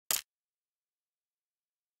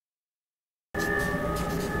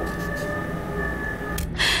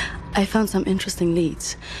I found some interesting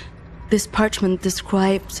leads. This parchment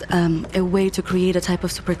describes a way to create a type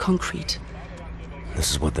of superconcrete.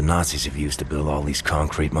 This is what the Nazis have used to build all these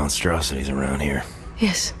concrete monstrosities around here.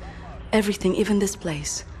 Yes. Everything, even this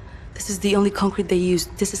place. This is the only concrete they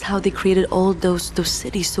used. This is how they created all those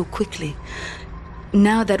cities so quickly.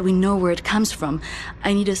 Now that we know where it comes from,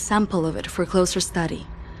 I need a sample of it for closer study.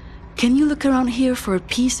 Can you look around here for a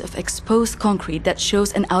piece of exposed concrete that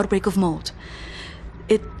shows an outbreak of mold?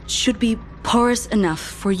 It should be porous enough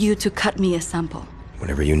for you to cut me a sample.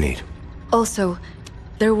 Whatever you need. Also,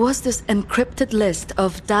 there was this encrypted list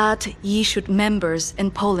of Dat Yeshut members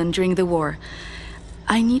in Poland during the war.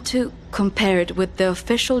 I need to compare it with the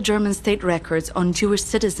official German state records on Jewish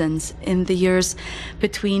citizens in the years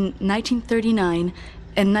between 1939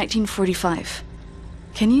 and 1945.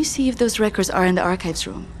 Can you see if those records are in the archives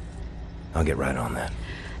room? I'll get right on that.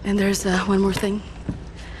 And there's one more thing.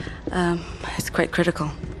 It's quite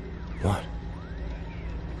critical. What?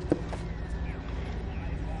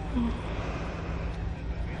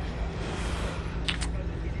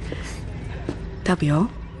 Tabio,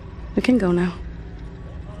 we can go now.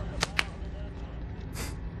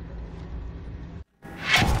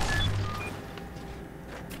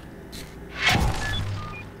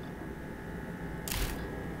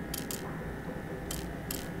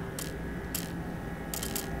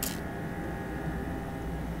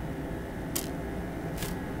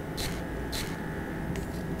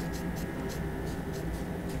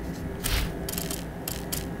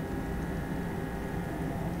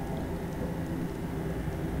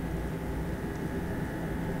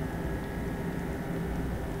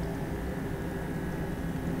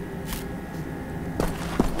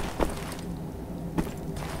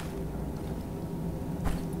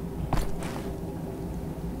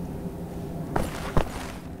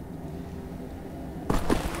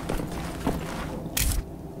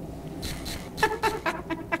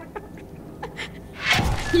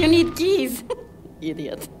 You need keys.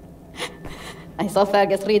 Idiot. I saw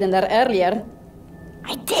Fergus reading there earlier.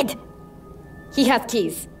 I did. He has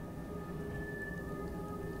keys.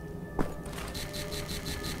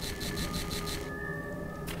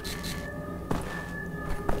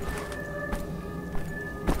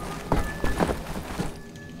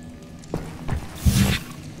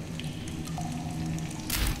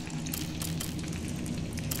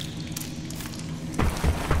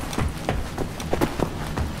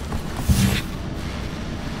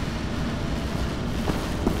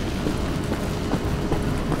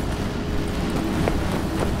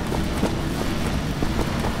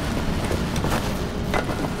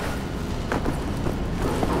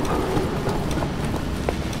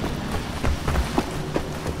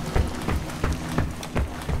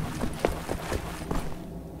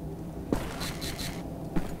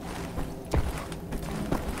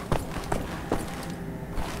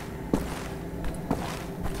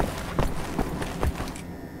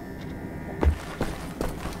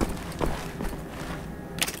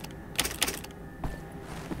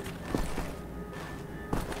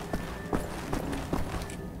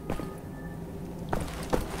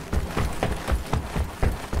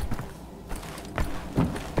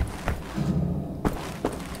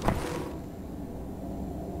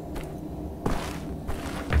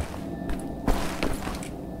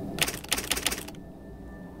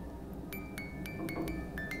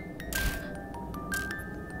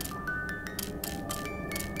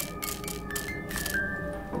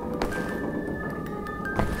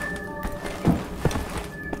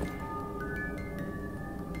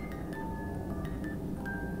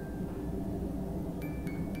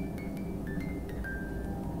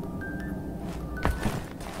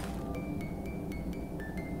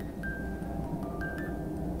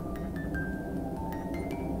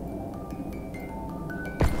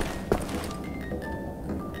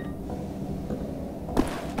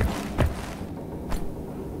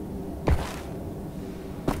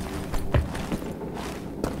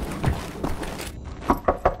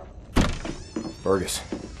 Fergus,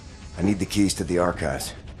 I need the keys to the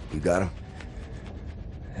archives. You got them?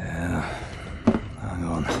 Yeah. Hang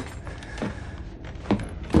on.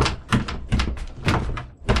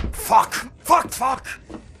 Fuck!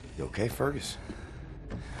 You okay, Fergus?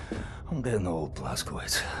 I'm getting old,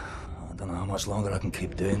 Blazkowicz. I don't know how much longer I can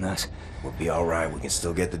keep doing this. We'll be all right. We can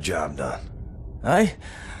still get the job done. Aye?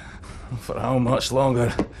 For how much longer?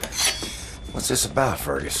 What's this about,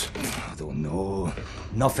 Fergus? I don't know.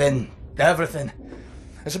 Nothing. Everything.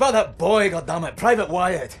 It's about that boy, goddammit, Private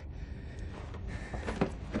Wyatt.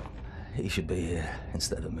 He should be here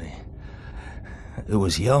instead of me. He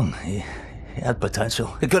was young. He had potential.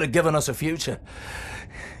 He could have given us a future.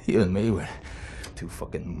 You and me were Two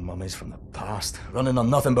fucking mummies from the past, running on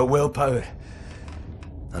nothing but willpower.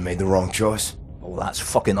 I made the wrong choice. Oh, that's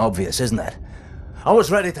fucking obvious, isn't it? I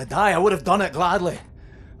was ready to die. I would have done it gladly.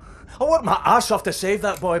 I worked my ass off to save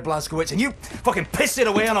that boy Blazkowicz, and you fucking pissed it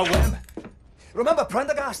away on a whim. Remember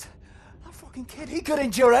Prendergast? That fucking kid, he could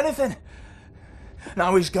endure anything.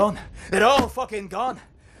 Now he's gone. They're all fucking gone.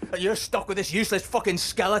 And you're stuck with this useless fucking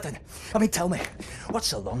skeleton. I mean, tell me,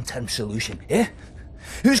 what's the long-term solution, eh?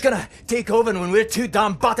 Who's gonna take over when we're too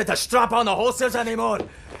damn battered to strap on the holsters anymore?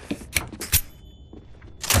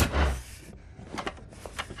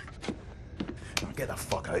 Now get the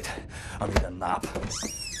fuck out. I need a nap.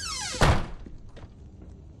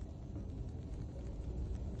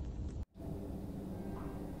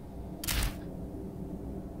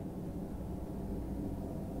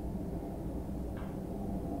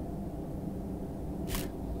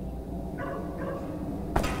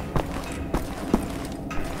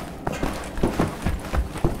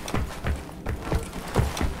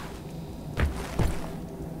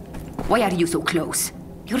 Why are you so close?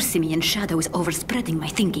 Your simian shadow is overspreading my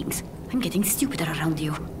thinkings. I'm getting stupider around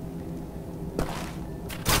you.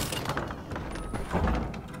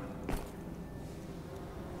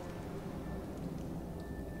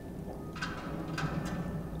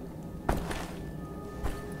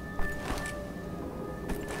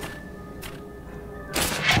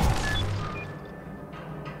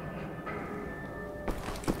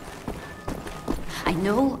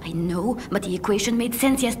 I know, but the equation made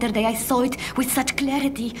sense yesterday. I saw it with such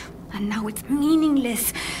clarity, and now it's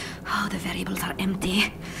meaningless. Oh, the variables are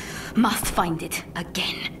empty. Must find it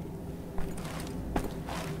again.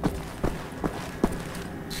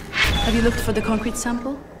 Have you looked for the concrete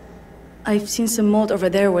sample? I've seen some mold over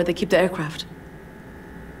there where they keep the aircraft.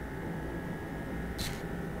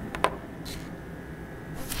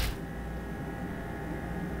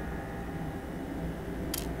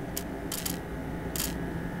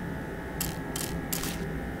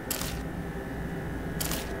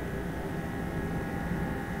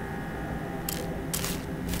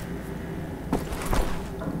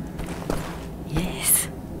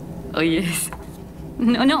 Oh, yes.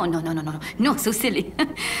 No, so silly.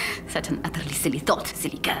 Such an utterly silly thought,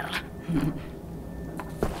 silly girl.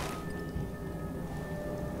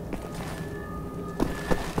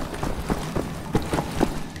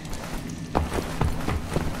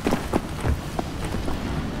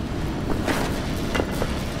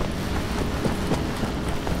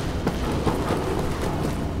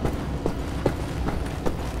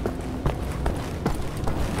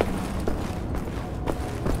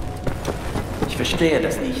 Ich verstehe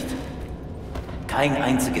das nicht. Kein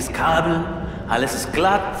einziges Kabel, alles ist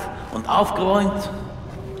glatt und aufgeräumt.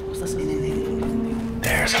 Wo ist das innen hin?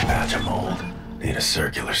 There's a patch of mold. Need a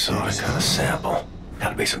circular saw to cut a sample.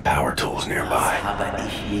 Gotta be some power tools nearby. Das habe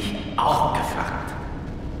ich mich auch gefragt.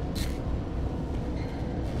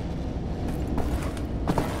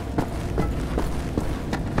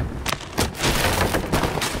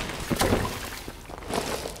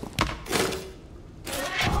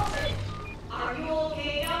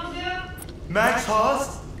 Max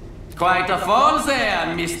Horst? Quite a fall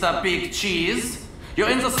there, Mr. Big Cheese. You're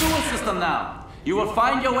in the sewer system now. You will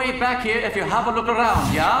find your way back here if you have a look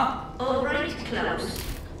around, yeah? All right, Klaus.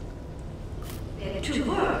 To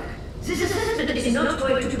work. This assessment is not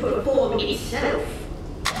going to perform itself.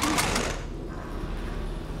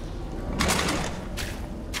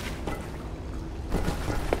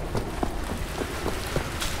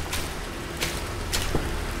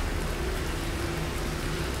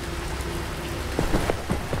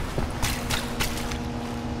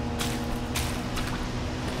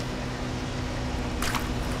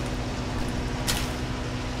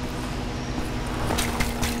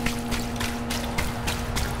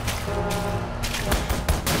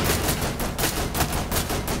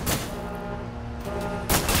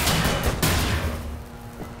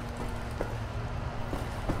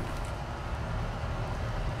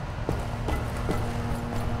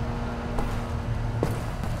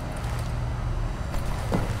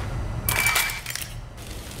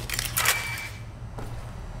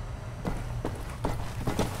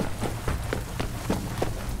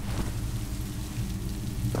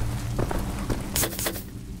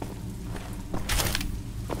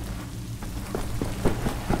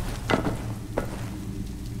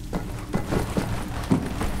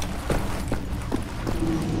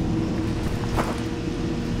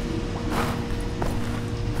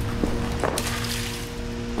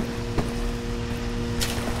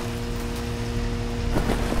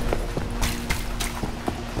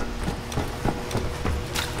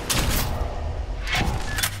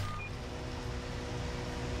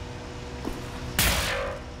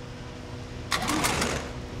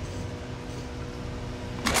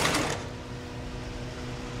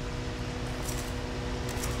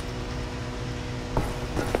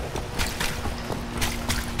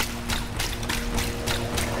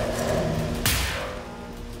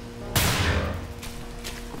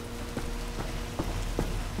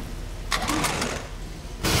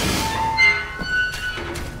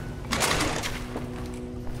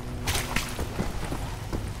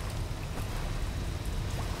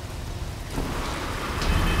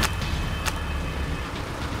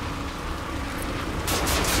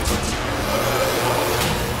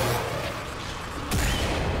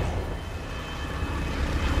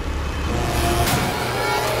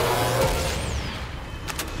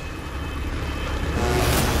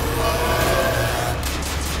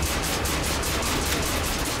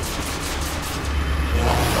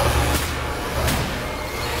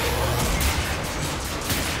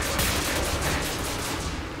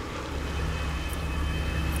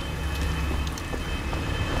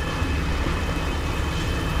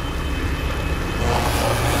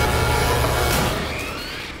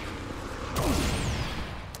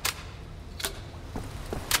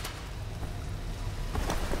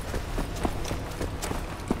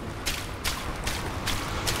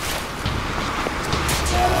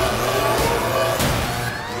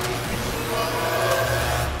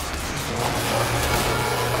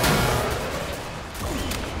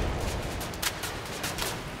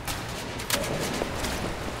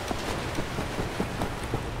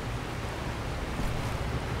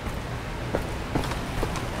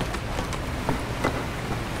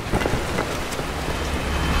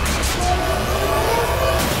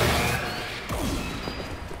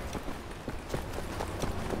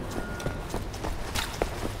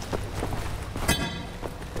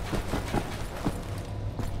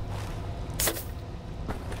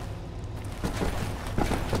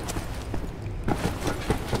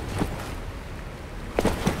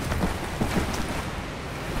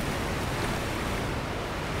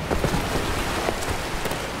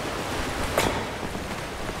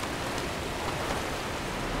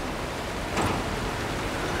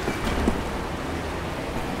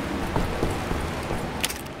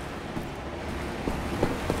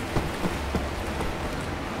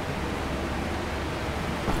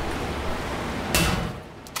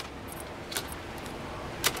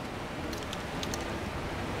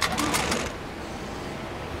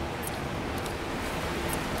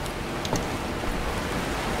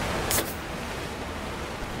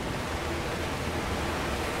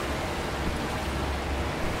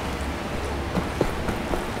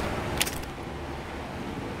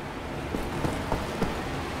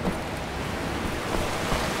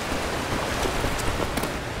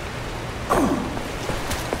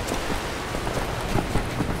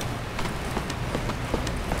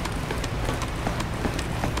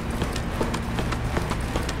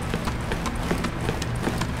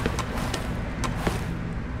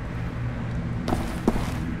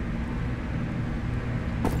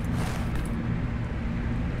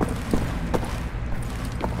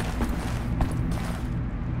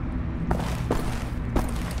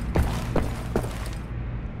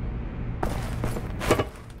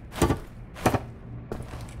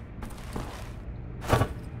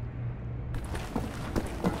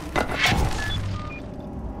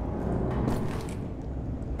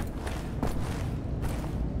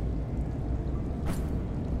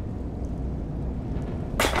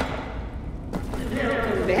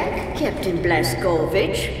 Captain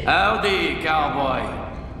Blazkowicz. Howdy, cowboy.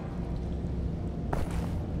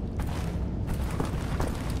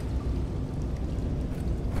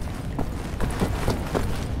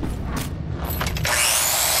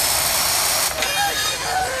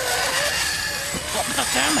 What the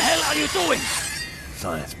damn hell are you doing?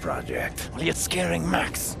 Science project. Well, you're scaring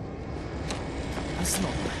Max. Listen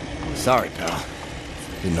up. Sorry, pal.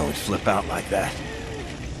 Didn't know he'd flip out like that.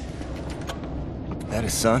 That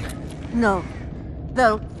his son? No.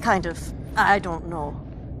 Well, kind of. I don't know.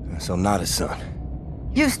 So not his son.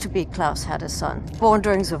 Used to be Klaus had a son, born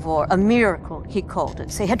during the war. A miracle, he called it.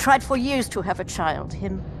 They had tried for years to have a child,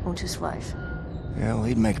 him and his wife. Yeah, well,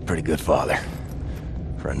 he'd make a pretty good father.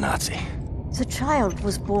 For a Nazi. The child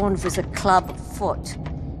was born with a club foot.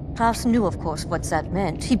 Klaus knew, of course, what that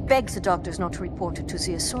meant. He begged the doctors not to report it to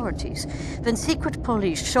the authorities. When secret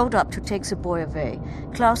police showed up to take the boy away,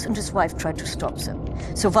 Klaus and his wife tried to stop them.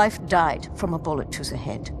 The wife died from a bullet to the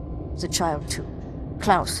head. The child, too.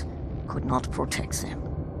 Klaus could not protect them.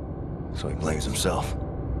 So he blames himself.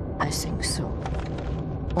 I think so.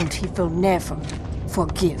 And he will never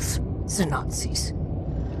forgive the Nazis.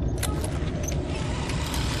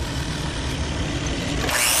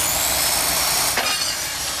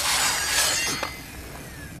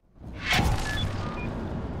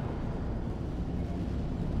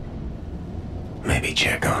 Maybe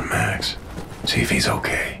check on Max. See if he's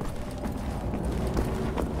okay.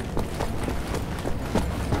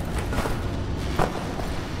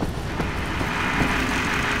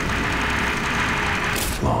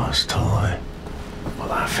 Lost toy.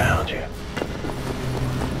 Well, I found you.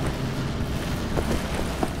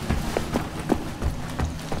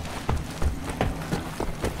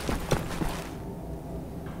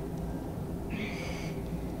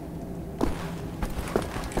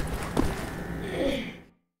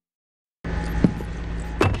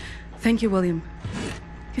 Thank you, William.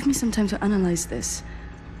 Give me some time to analyze this.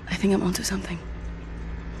 I think I'm onto something.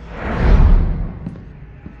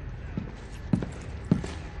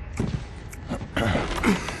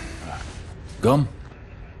 Gum?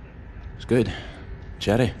 It's good.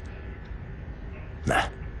 Cherry? Nah.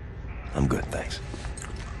 I'm good, thanks.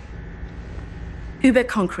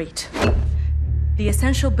 Concrete. The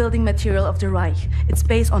essential building material of the Reich. It's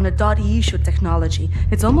based on a .E technology.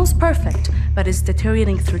 It's almost perfect, but it's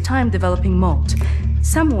deteriorating through time, developing mold.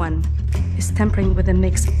 Someone is tampering with the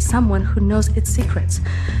mix, someone who knows its secrets.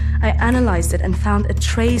 I analyzed it and found a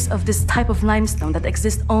trace of this type of limestone that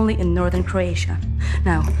exists only in northern Croatia.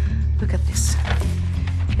 Now, look at this.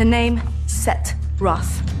 The name Set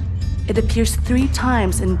Roth. It appears 3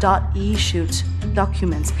 times in .E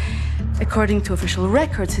documents. According to official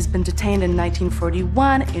records, he's been detained in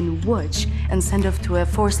 1941 in Łódź and sent off to a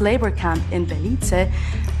forced labor camp in Belice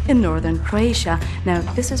in northern Croatia. Now,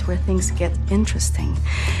 this is where things get interesting.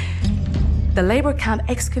 The labor camp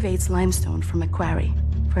excavates limestone from a quarry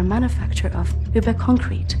for manufacture of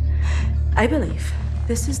concrete. I believe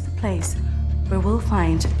this is the place where we'll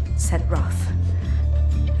find Set Roth,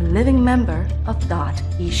 a living member of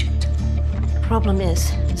 .E. Problem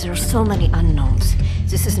is, there are so many unknowns.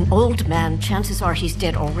 This is an old man. Chances are he's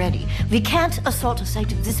dead already. We can't assault a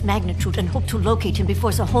site of this magnitude and hope to locate him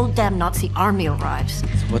before the whole damn Nazi army arrives.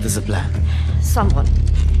 So what is the plan? Someone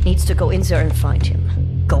needs to go in there and find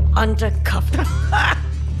him. Go undercover.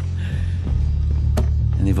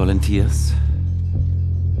 Any volunteers?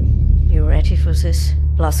 You ready for this,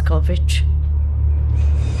 Blazkowicz?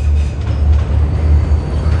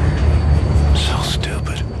 So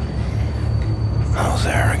stupid. How's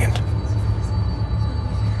arrogant.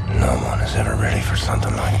 No one is ever ready for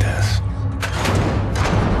something like this.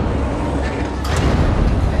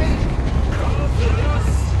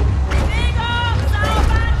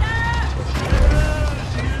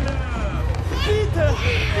 Bitte!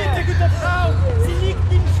 Bitte, gute Frau! Sie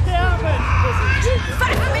liegt im Sterben!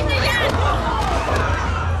 Fass mich nicht an!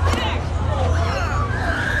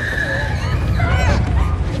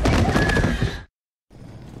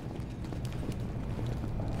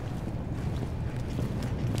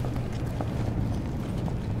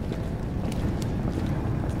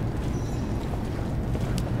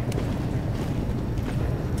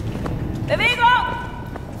 Bewegung!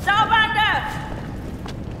 Sauberbande!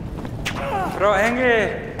 Frau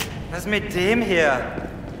Engel, was mit dem hier?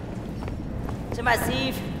 Zu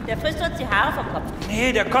massiv. Der frisst uns die Haare vom Kopf.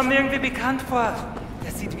 Nee, der kommt mir irgendwie bekannt vor.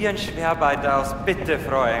 Der sieht wie ein Schwerbeiter aus. Bitte,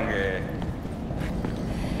 Frau Engel.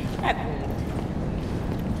 Na gut.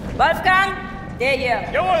 Wolfgang, der hier.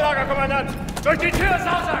 Jawohl, Lagerkommandant. Durch die Tür,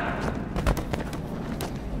 Sausack!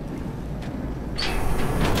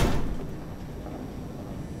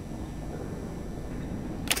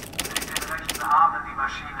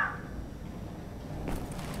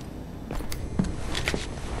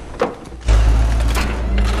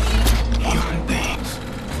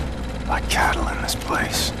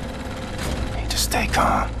 Stay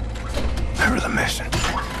calm. Remember the mission.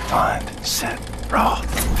 Find, set, Roth.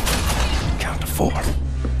 Count to 4.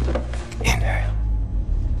 Inhale.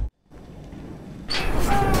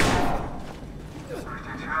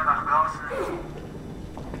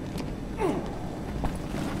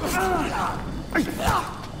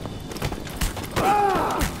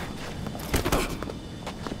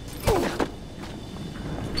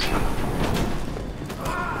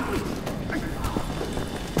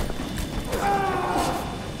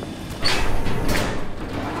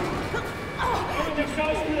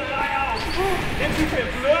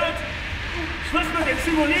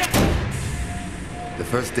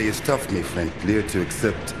 The first day is tough, my friend, clear to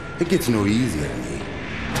accept. It gets no easier than me.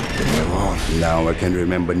 Now I can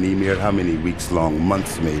remember near how many weeks long,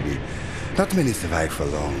 months maybe. Not many survive for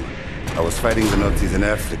long. I was fighting the Nazis in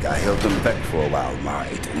Africa. I held them back for a while,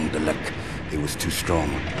 Marit and the luck. They was too strong.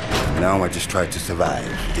 Now I just try to survive,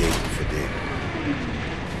 day for day.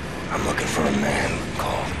 I'm looking for a man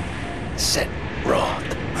called Set Roth.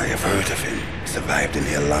 I have heard of him. Survived in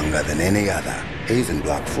here longer than any other. He's in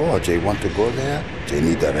Block 4. Jay want to go there? Jay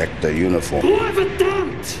need a rector uniform.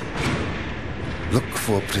 Look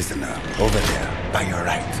for a prisoner over there, by your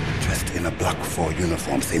right, dressed in a Block 4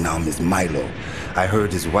 uniform. Say now, Miss Milo. I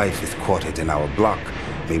heard his wife is quartered in our block.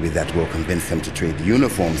 Maybe that will convince him to trade the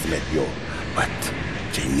uniforms, let yo. But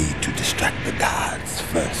Jay need to distract the guards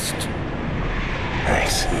first.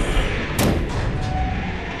 Thanks.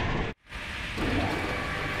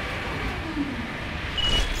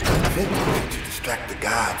 To distract the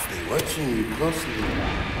guards, they watching you closely.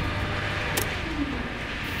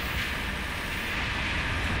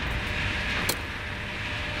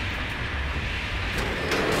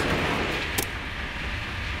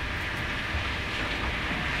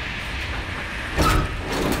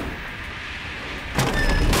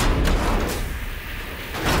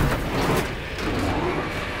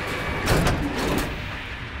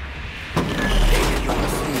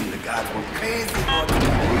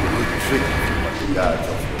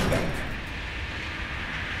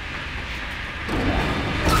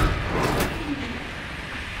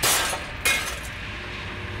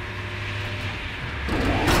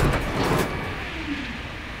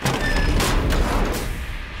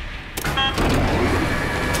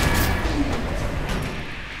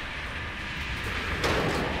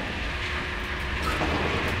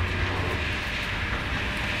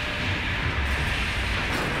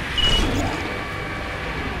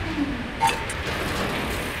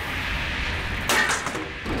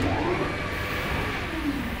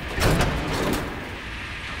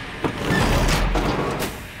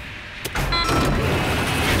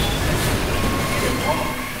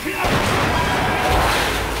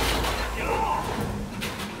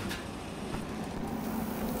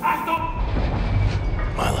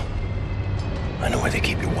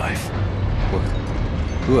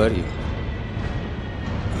 Who are you?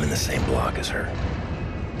 I'm in the same block as her.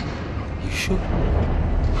 You sure?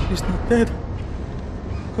 She's not dead.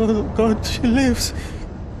 God, she lives.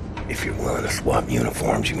 If you're willing to swap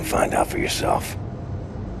uniforms, you can find out for yourself.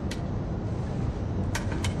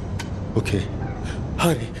 Okay.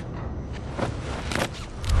 Hurry.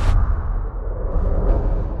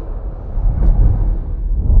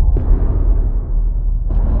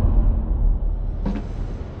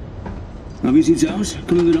 Na, wie sieht's aus?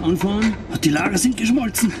 Können wir wieder anfahren? Die Lager sind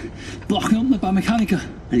geschmolzen. Brauchen wir unten ein paar Mechaniker.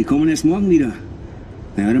 Die kommen erst morgen wieder.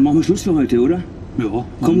 Ja, dann machen wir Schluss für heute, oder? Ja.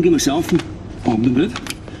 Komm, gehen wir saufen. Warum denn nicht?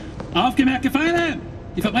 Aufgemerkte Feinde!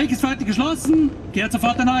 Die Fabrik ist für heute geschlossen. Kehrt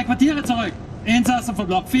sofort in eure Quartiere zurück. Insassen von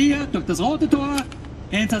Block 4 durch das rote Tor.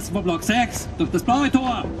 Insassen von Block 6 durch das blaue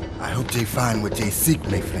Tor. I hope they find what they seek,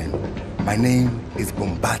 my friend. My name is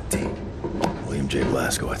Bombati. William J.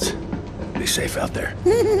 Blazkowicz. Be safe out there.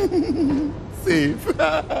 Safe.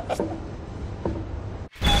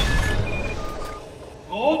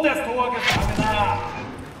 Rotes Tor, Gefangener!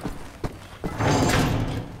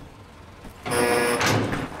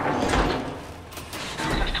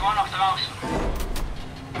 Das Tor noch draußen.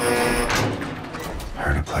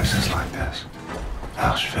 Heard of places like this.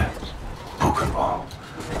 Auschwitz, Buchenwald,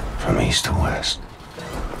 from east to west.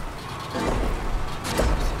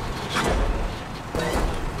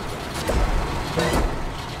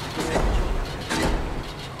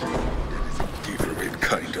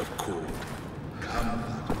 Kind of cold.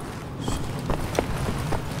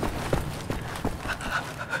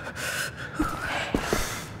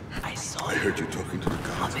 I heard you talking to the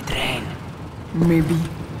guards. On the train. Maybe.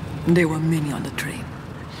 There were many on the train.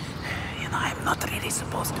 You know, I'm not really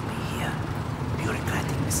supposed to be here.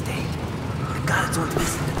 Bureaucratic mistake. The guards won't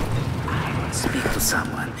listen to me. I Speak to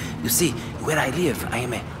someone. You see, where I live, I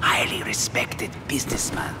am a highly respected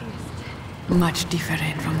businessman. Much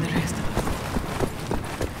different from the rest of us.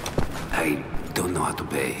 I don't know how to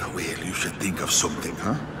pay. Well, you should think of something,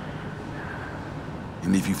 huh?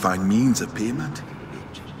 And if you find means of payment,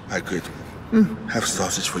 I could have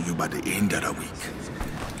sausage for you by the end of the week.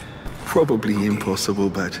 Probably impossible,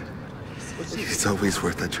 but it's always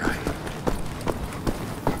worth a try.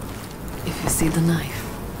 If you see the knife,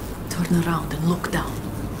 turn around and look down.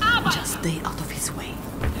 Just stay out of his way.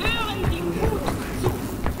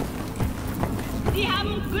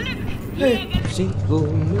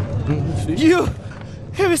 You!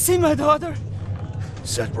 Have you seen my daughter?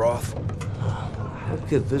 Set Roth.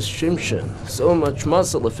 Look at this Shimshin. So much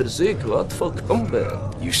muscle and physique. What for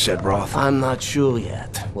combat? You said Roth? I'm not sure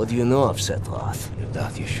yet. What do you know of Set Roth? You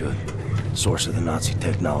doubt you should. Source of the Nazi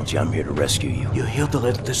technology. I'm here to rescue you. You're here to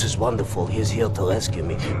This is wonderful. He's here to rescue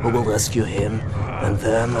me. We will rescue him. And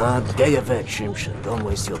then, geh weg, Shimshin. Don't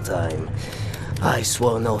waste your time. I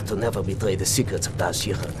swore an oath to never betray the secrets of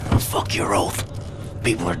Deathshead. Oh, fuck your oath.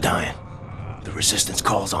 People are dying. The resistance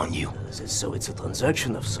calls on you. So it's a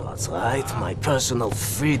transaction of sorts, right? My personal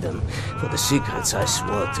freedom for the secrets I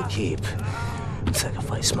swore to keep.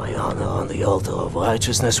 Sacrifice my honor on the altar of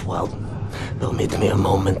righteousness? Well, permit me a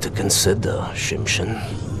moment to consider, Shimshin.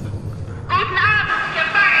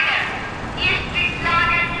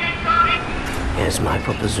 Here's my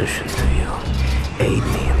proposition to you. Aid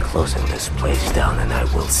me in closing this place down and I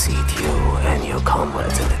will seat you and your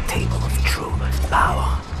comrades at the table of true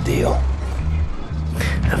power. Deal.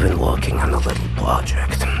 I've been working on a little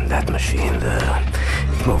project. That machine there,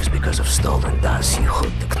 it moves because of stolen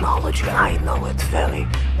Deathshead technology. I know it very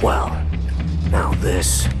well. Now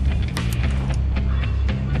this...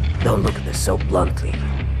 Don't look at this so bluntly.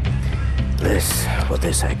 With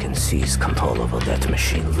this I can seize control over that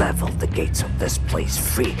machine, level the gates of this place,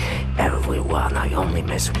 free everyone. I only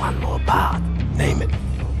miss one more part. Name it.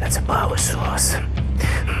 That's a power source.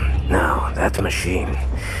 Now, that machine,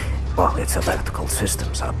 well, its electrical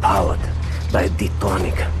systems are powered by a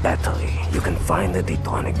detonic battery. You can find the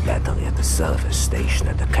detonic battery at the service station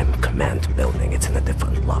at the command building. It's in a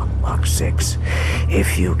different block, Block 6.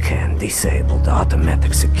 If you can disable the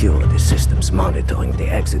automatic security systems monitoring the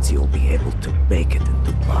exits, you'll be able to make it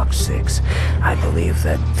into Block 6. I believe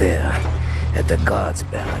that there, at the guards'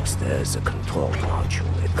 barracks, there's a control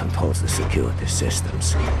module. It controls the security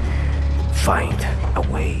systems. Find a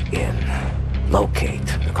way in. Locate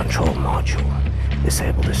the control module.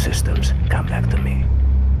 Disable the systems. Come back to me.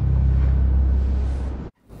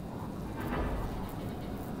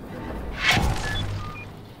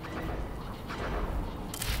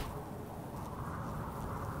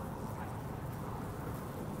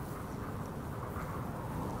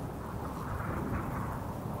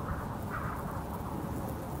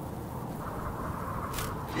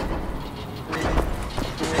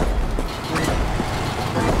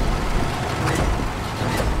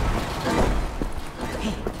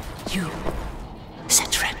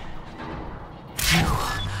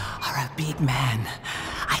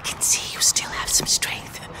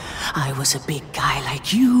 A big guy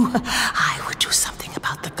like you, I would do something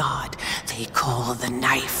about the guard they call the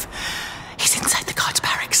Knife. He's inside the guard's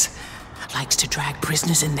barracks. Likes to drag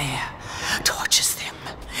prisoners in there. Tortures them.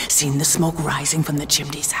 Seen the smoke rising from the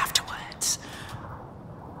chimneys afterwards.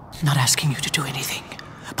 Not asking you to do anything,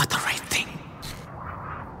 but the right thing.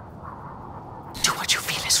 Do what you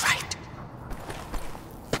feel is right.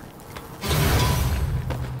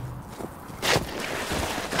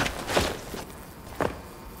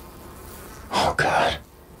 Oh, God.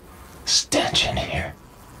 Stench in here.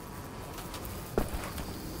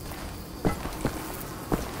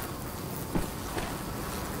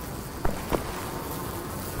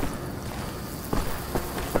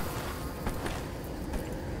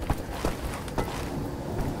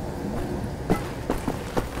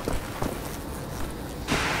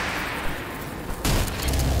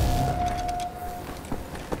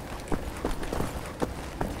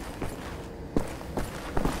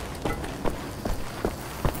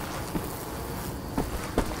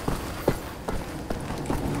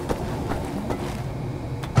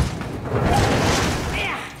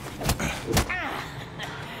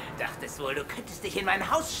 Du könntest dich in mein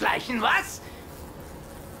Haus schleichen, was?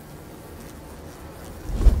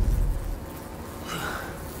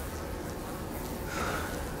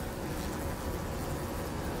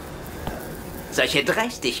 Solche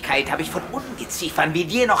Dreistigkeit habe ich von Ungeziefern wie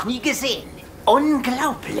dir noch nie gesehen.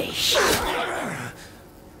 Unglaublich.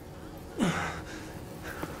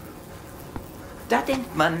 Da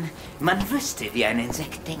denkt man, man wüsste, wie ein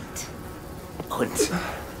Insekt denkt. Und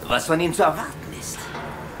was von ihm zu erwarten ist.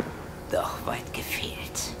 Doch weit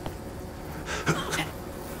gefehlt.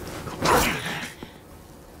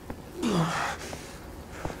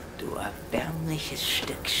 Du erbärmliches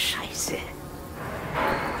Stück Scheiße.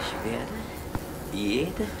 Ich werde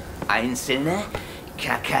jede einzelne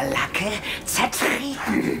Kakerlake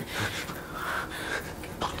zertreten.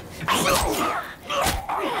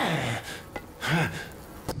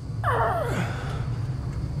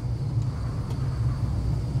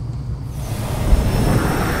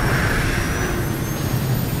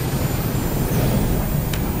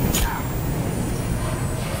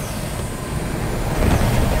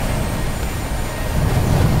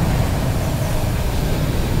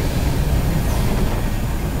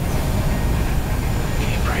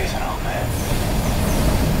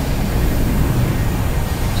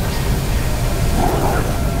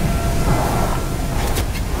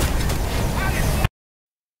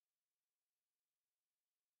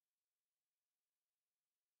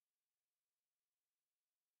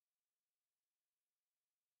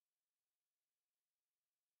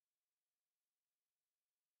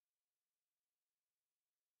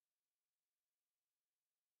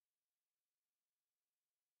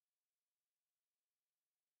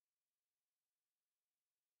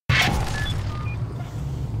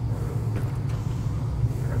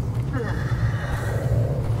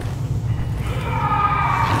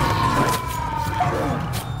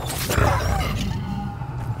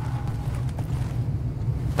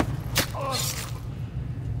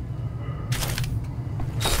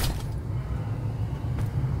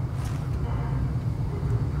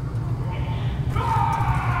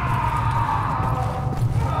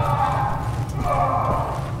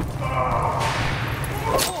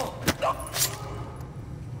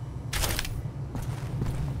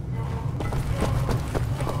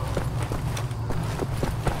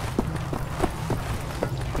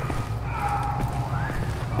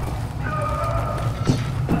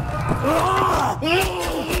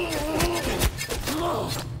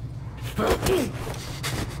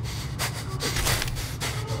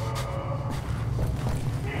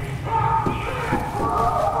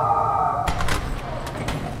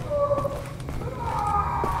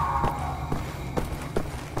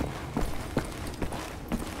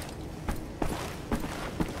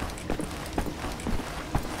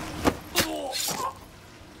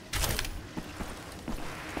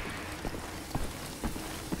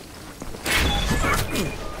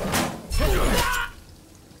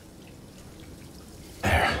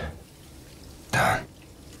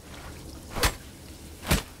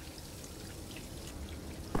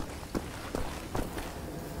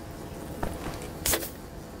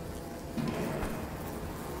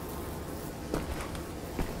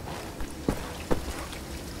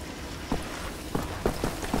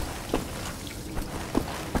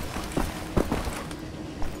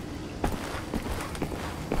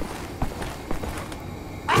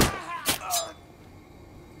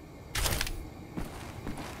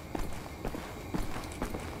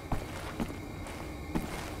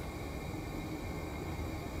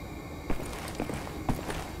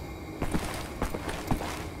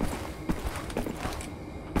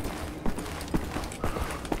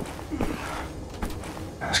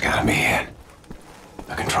 There's gotta be it.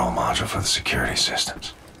 A control module for the security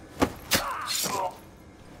systems.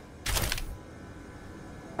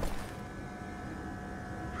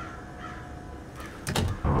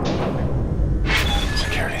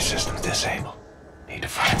 Security systems disabled. Need to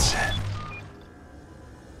find Sid.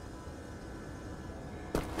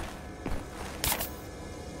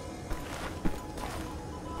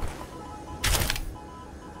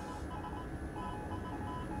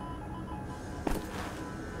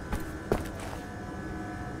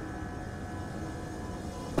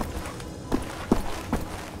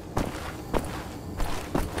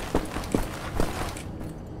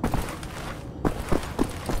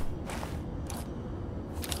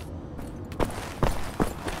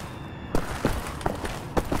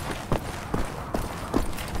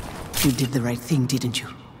 You did the right thing, didn't you?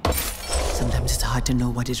 Sometimes it's hard to know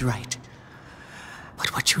what is right.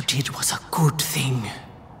 But what you did was a good thing.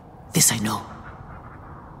 This I know.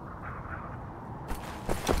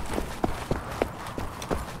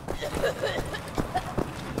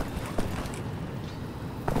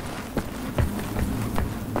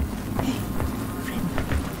 Hey,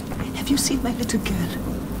 friend. Have you seen my little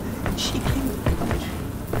girl? She came.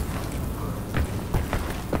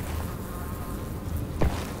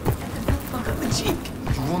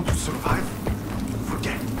 You want to survive?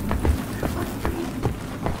 Forget.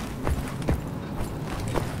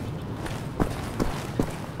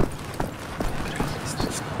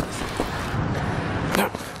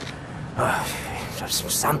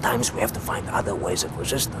 sometimes we have to find other ways of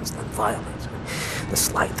resistance than violence. The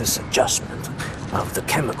slightest adjustment of the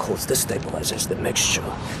chemicals destabilizes the mixture.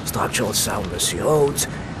 Structural soundness erodes,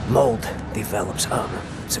 mold develops.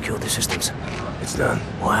 Security systems. It's done.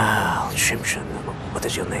 Wow, Shimshin. What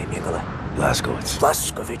is your name, Igor? Blazkowicz.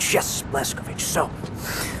 Blazkowicz, yes, Blazkowicz. So,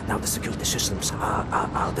 now the security systems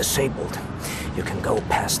are disabled. You can go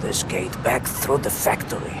past this gate, back through the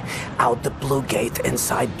factory, out the blue gate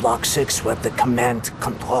inside Block 6 where the command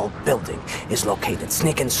control building is located.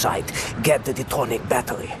 Sneak inside, get the detonic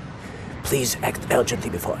battery. Please act urgently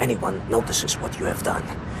before anyone notices what you have done.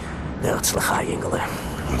 Nerzlachai, Ingele.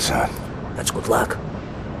 What's that? That's good luck.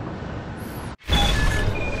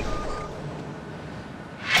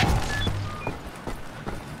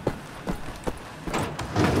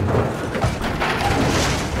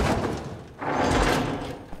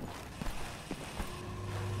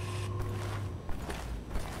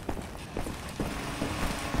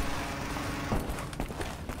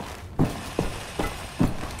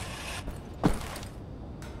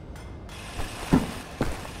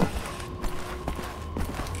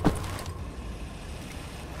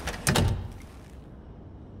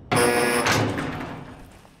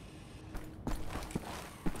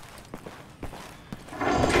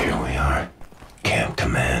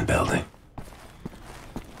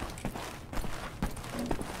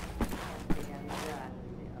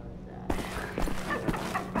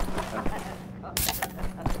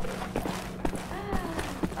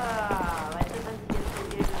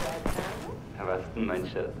 Mein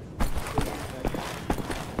Schatz.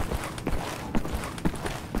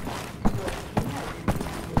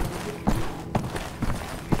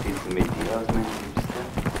 Wie sieht's mit dir aus, mein Liebster?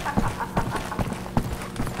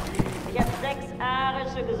 Ich habe 6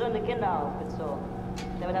 arische, gesunde Kinder aufgezogen.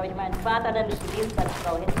 Damit habe ich meinen vaterländischen Dienst als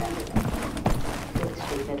Frau hinter mir. Jetzt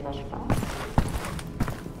steht etwas Spaß.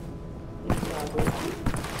 Nicht so gut.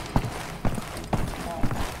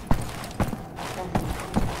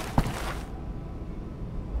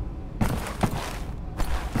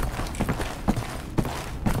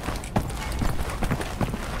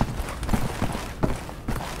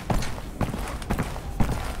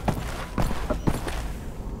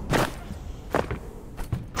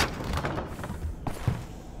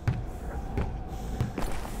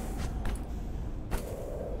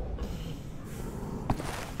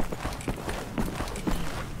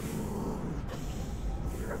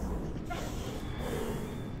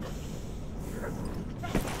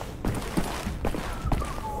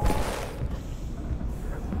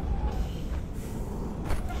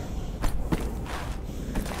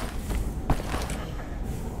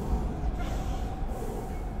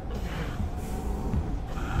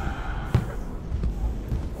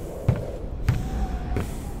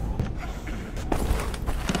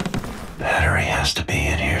 Has to be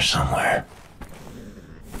in here somewhere.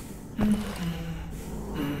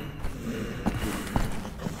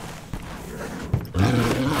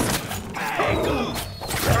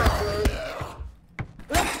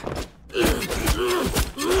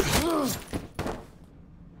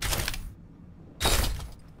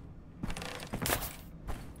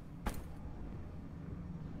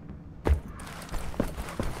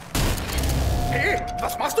 Hey,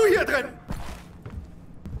 was machst du hier drin?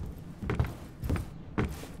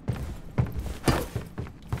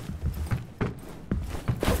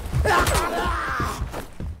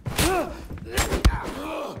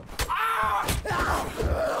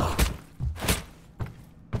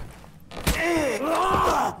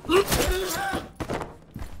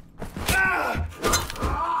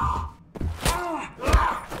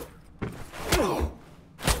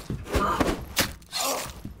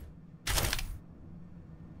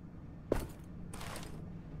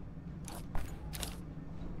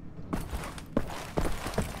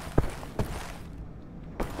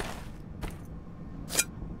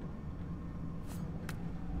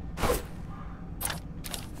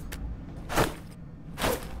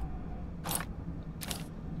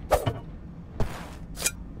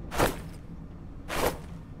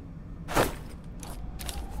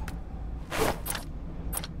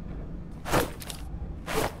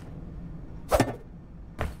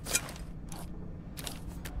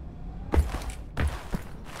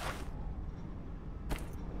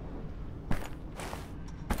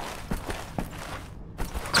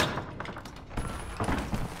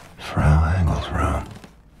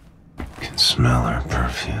 Smell her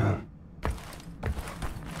perfume.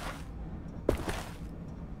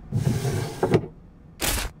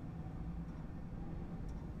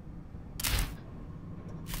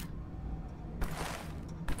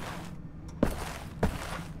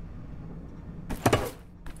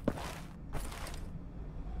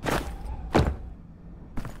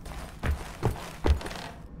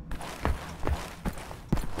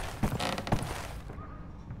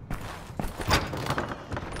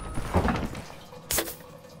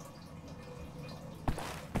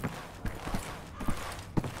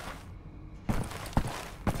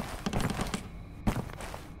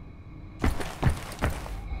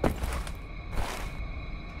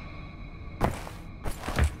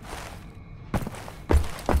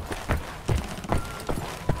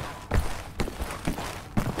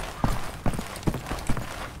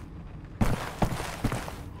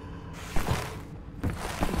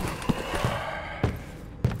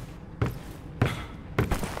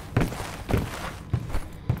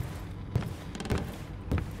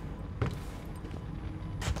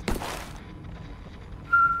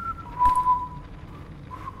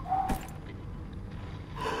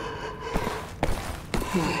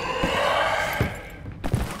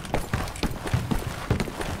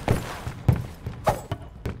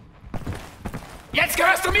 Jetzt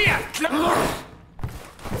gehörst du mir!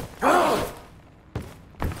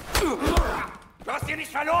 Du hast hier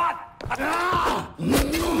nicht verloren!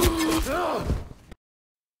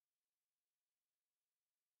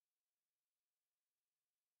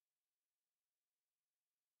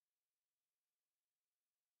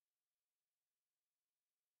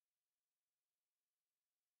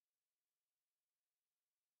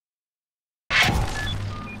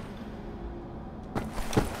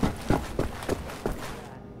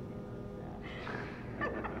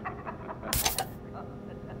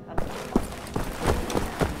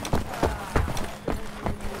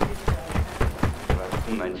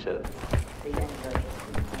 Mein Schatz.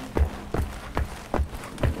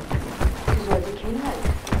 Du sollst Kinder.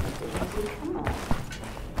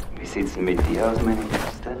 Wie sieht's denn mit dir aus, meine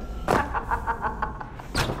Liebste?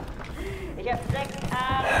 Ich hab 6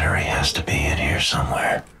 Arme. Battery has to be in here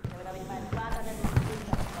somewhere.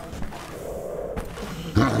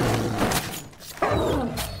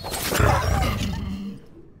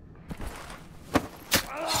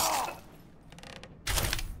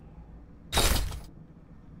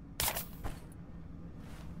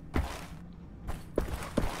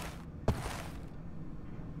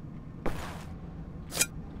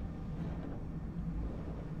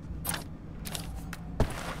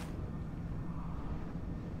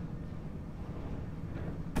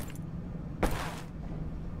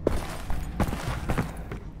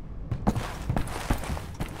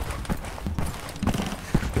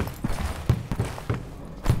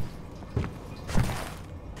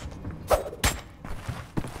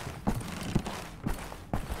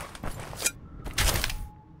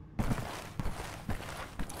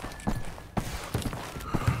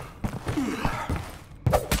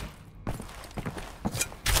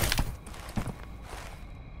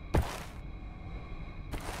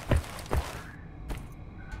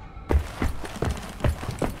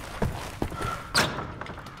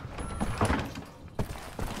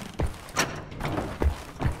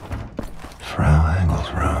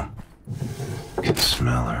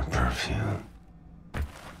 Smell her perfume.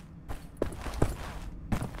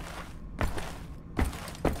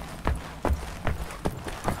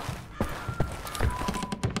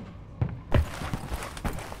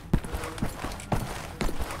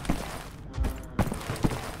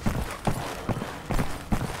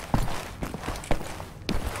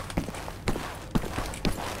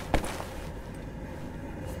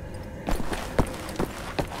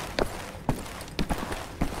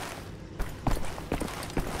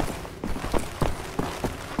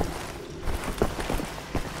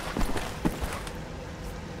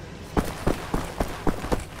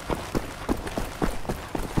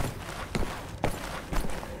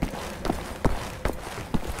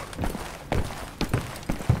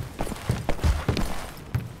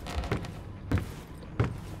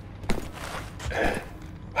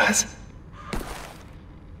 Was?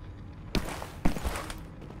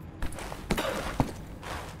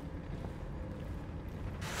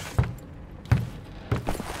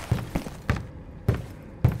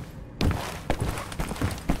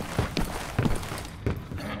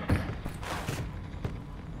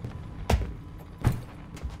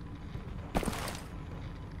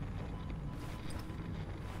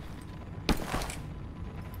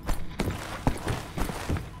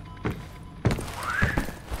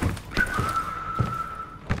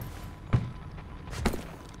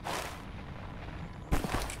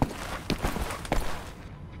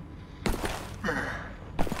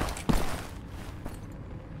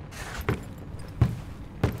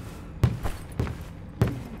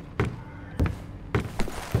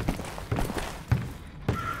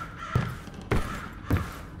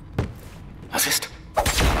 Was ist?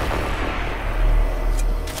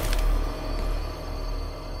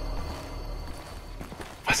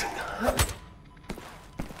 Was?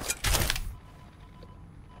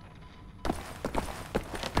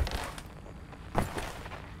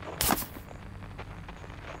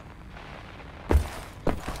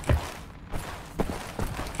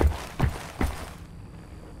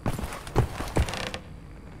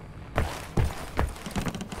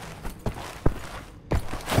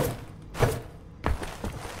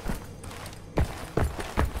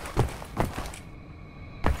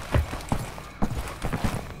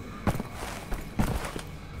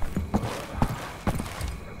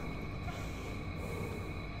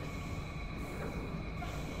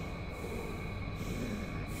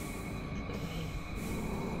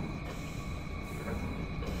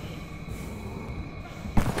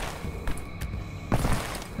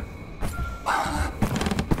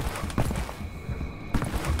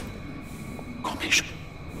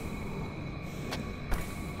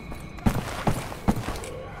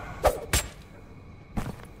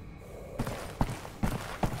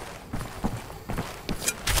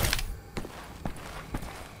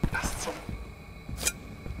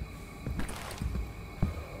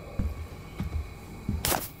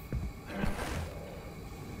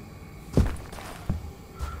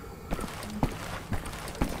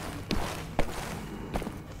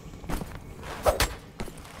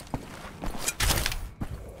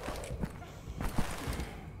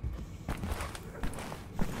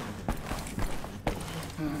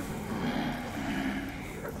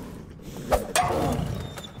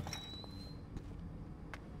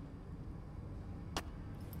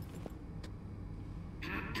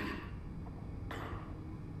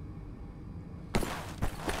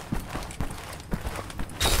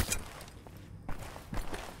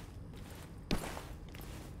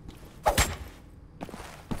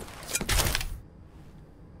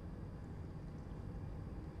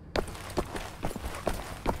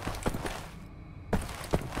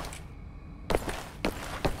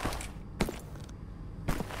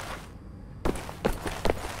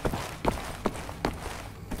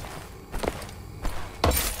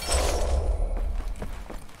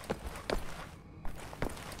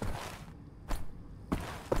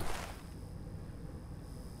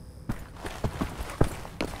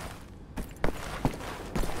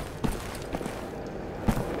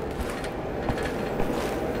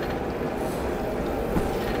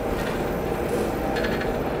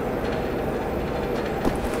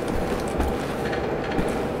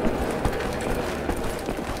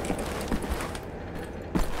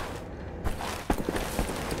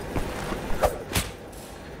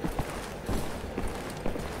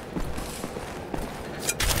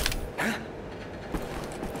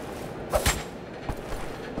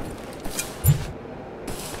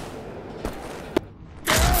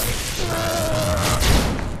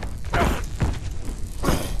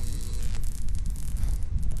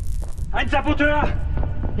 Saboteur!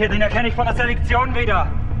 Hier, den erkenne ich von der Selektion wieder.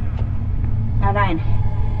 Nein,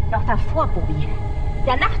 noch davor, Bobby.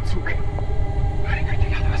 Der Nachtzug. Meine Güte,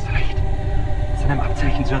 ja, du hast recht. Seinem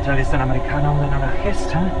Abzeichensurteil ist ein Amerikaner und ein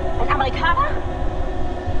Anarchist, hä? Ein Amerikaner?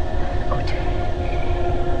 Gut.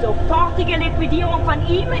 Sofortige Liquidierung von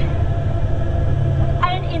ihm und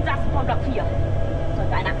allen Insassen von Block 4.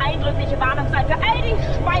 Sollte eine eindrückliche Warnung sein für all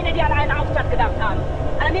die Schweine, die an einen Aufstand gedacht haben.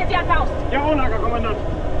 Alarmiert sie an Faust. Jawohl, Lagerkommandant.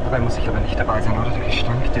 Dabei muss ich aber nicht dabei sein, oder? Der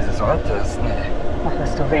Gestank dieses Ortes, nee. Mach,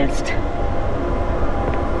 was du willst.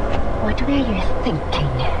 What were you thinking,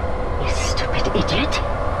 you stupid idiot?